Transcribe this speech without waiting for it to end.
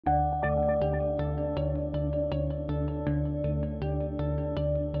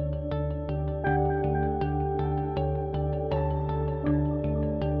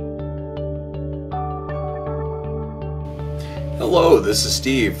Hello, this is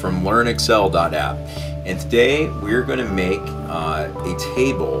Steve from LearnExcel.app, and today we're going to make a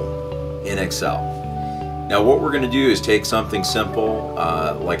table in Excel. Now what we're going to do is take something simple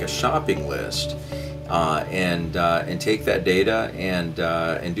like a shopping list and take that data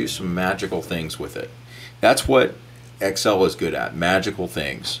and do some magical things with it. That's what Excel is good at, magical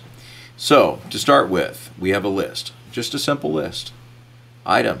things. So to start with, we have a list, just a simple list.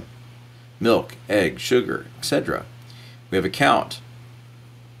 Item, milk, egg, sugar, etc. We have a count.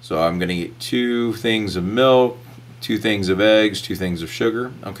 So I'm going to get 2 things of milk, 2 things of eggs, 2 things of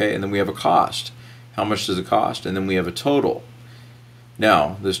sugar. Okay, and then we have a cost. How much does it cost? And then we have a total.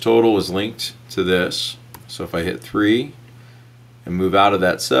 Now, this total is linked to this. So if I hit 3 and move out of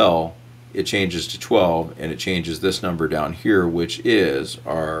that cell, it changes to 12 and it changes this number down here, which is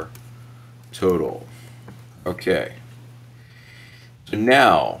our total. Okay. So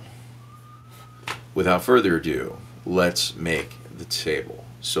now, without further ado, let's make the table.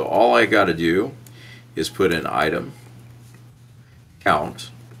 So all I got to do is put in item, count,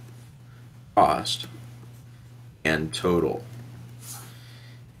 cost, and total.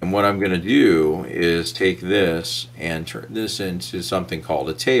 And what I'm going to do is take this and turn this into something called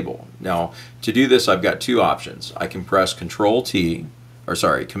a table. Now to do this, I've got 2 options. I can press Command T,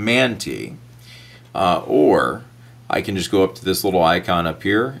 or I can just go up to this little icon up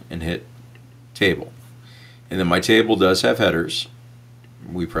here and hit table. And then my table does have headers.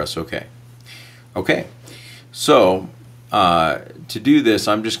 We press OK. Okay, so to do this,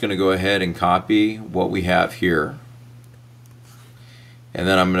 I'm just going to go ahead and copy what we have here. And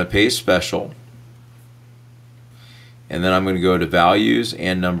then I'm going to paste special. And then I'm going to go to values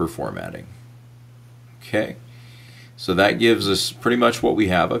and number formatting. Okay, so that gives us pretty much what we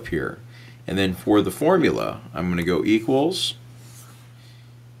have up here. And then for the formula, I'm going to go equals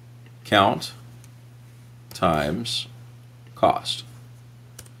count times cost.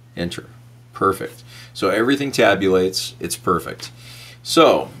 Enter. Perfect. So everything tabulates. It's perfect.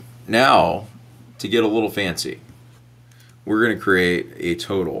 So now, to get a little fancy, we're going to create a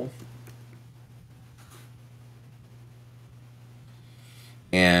total.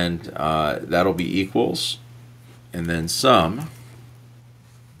 And that'll be equals, and then sum.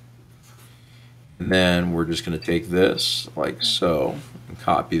 And then we're just going to take this like so and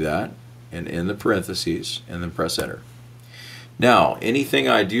copy that and in the parentheses and then press enter. Now anything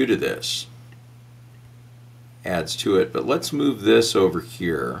I do to this adds to it, but let's move this over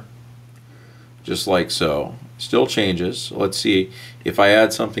here just like so. Still changes. So let's see if I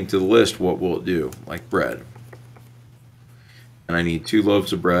add something to the list, what will it do? Like bread. And I need 2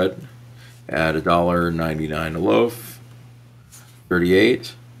 loaves of bread. Add $1.99 a loaf.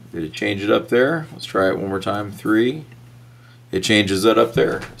 38. Did it change it up there? Let's try it one more time. 3. It changes that up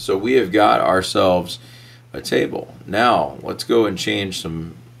there. So we have got ourselves a table. Now let's go and change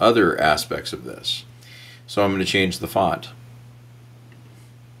some other aspects of this. So I'm going to change the font.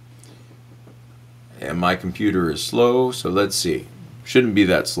 And my computer is slow, so let's see. Shouldn't be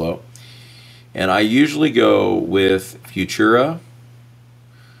that slow. And I usually go with Futura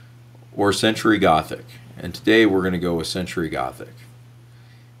or Century Gothic. And today we're going to go with Century Gothic.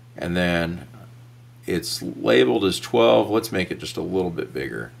 And then it's labeled as 12. Let's make it just a little bit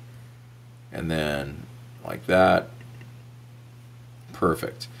bigger. And then like that.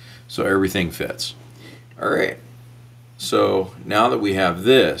 Perfect. So everything fits. Alright. So now that we have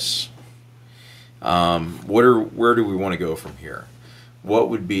this, where do we want to go from here? What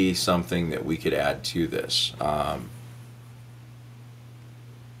would be something that we could add to this?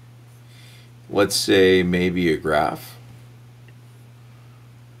 Let's say maybe a graph.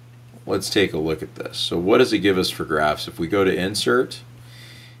 Let's take a look at this. So what does it give us for graphs? If we go to insert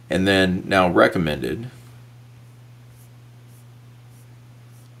and then now recommended,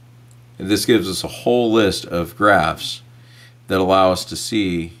 and this gives us a whole list of graphs that allow us to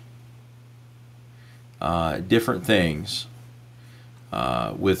see different things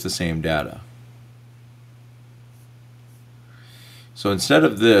with the same data. So instead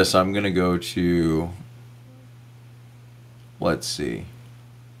of this, I'm going to go to, let's see,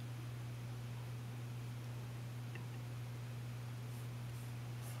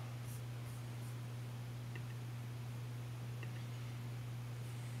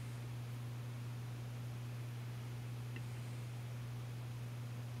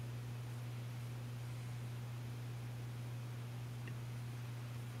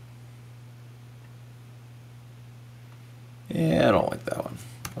 yeah, I don't like that one.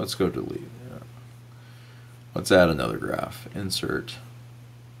 Let's go delete. Let's add another graph. Insert.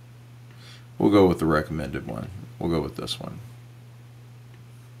 We'll go with the recommended one. We'll go with this one.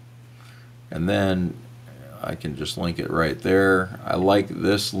 And then I can just link it right there. I like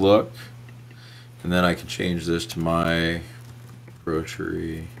this look, and then I can change this to my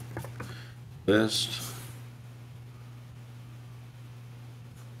grocery list.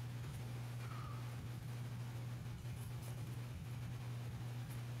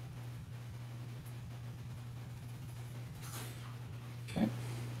 Okay.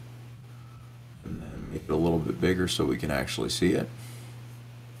 And then make it a little bit bigger so we can actually see it.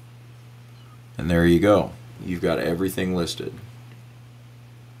 And there you go. You've got everything listed.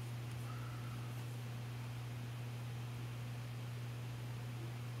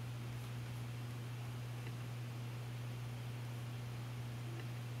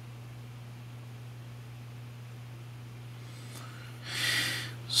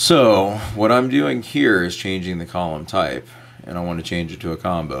 So what I'm doing here is changing the column type, and I want to change it to a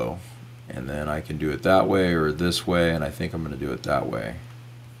combo, and then I can do it that way or this way, and I think I'm going to do it that way.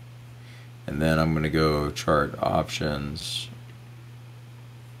 And then I'm going to go chart options,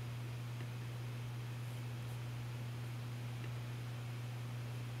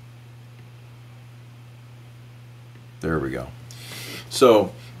 there we go.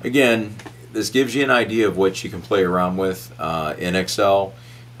 So again, this gives you an idea of what you can play around with in Excel.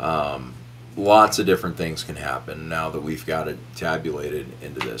 Lots of different things can happen now that we've got it tabulated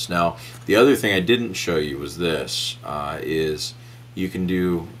into this. Now, the other thing I didn't show you was this, is you can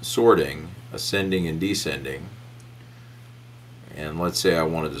do sorting, ascending and descending. And let's say I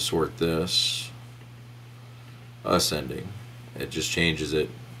wanted to sort this ascending. It just changes it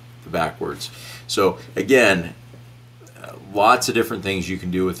backwards. So again, lots of different things you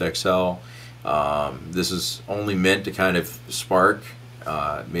can do with Excel. This is only meant to kind of spark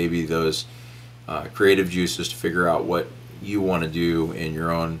maybe those creative juices to figure out what you want to do in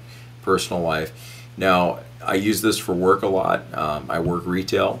your own personal life. Now, I use this for work a lot. I work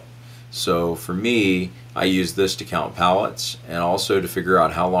retail, so for me, I use this to count pallets and also to figure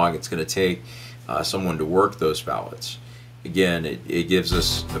out how long it's going to take someone to work those pallets. Again, it gives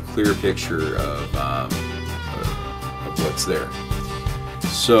us a clear picture of what's there.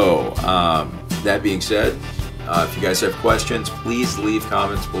 So that being said, if you guys have questions, please leave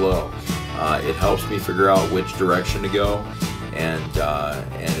comments below. It helps me figure out which direction to go, and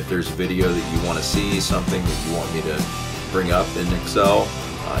if there's a video that you want to see, something that you want me to bring up in Excel,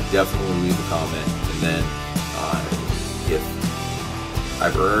 definitely leave a comment. And then if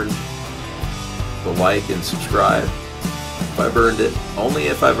I've earned the like and subscribe, if I've earned it, only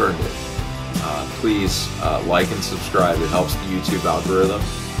if I've earned it, please like and subscribe. It helps the YouTube algorithm.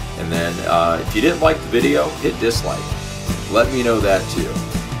 And then if you didn't like the video, hit dislike. Let me know that too.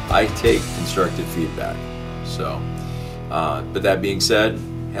 I take constructive feedback. So, but that being said,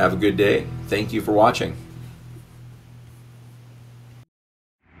 have a good day. Thank you for watching.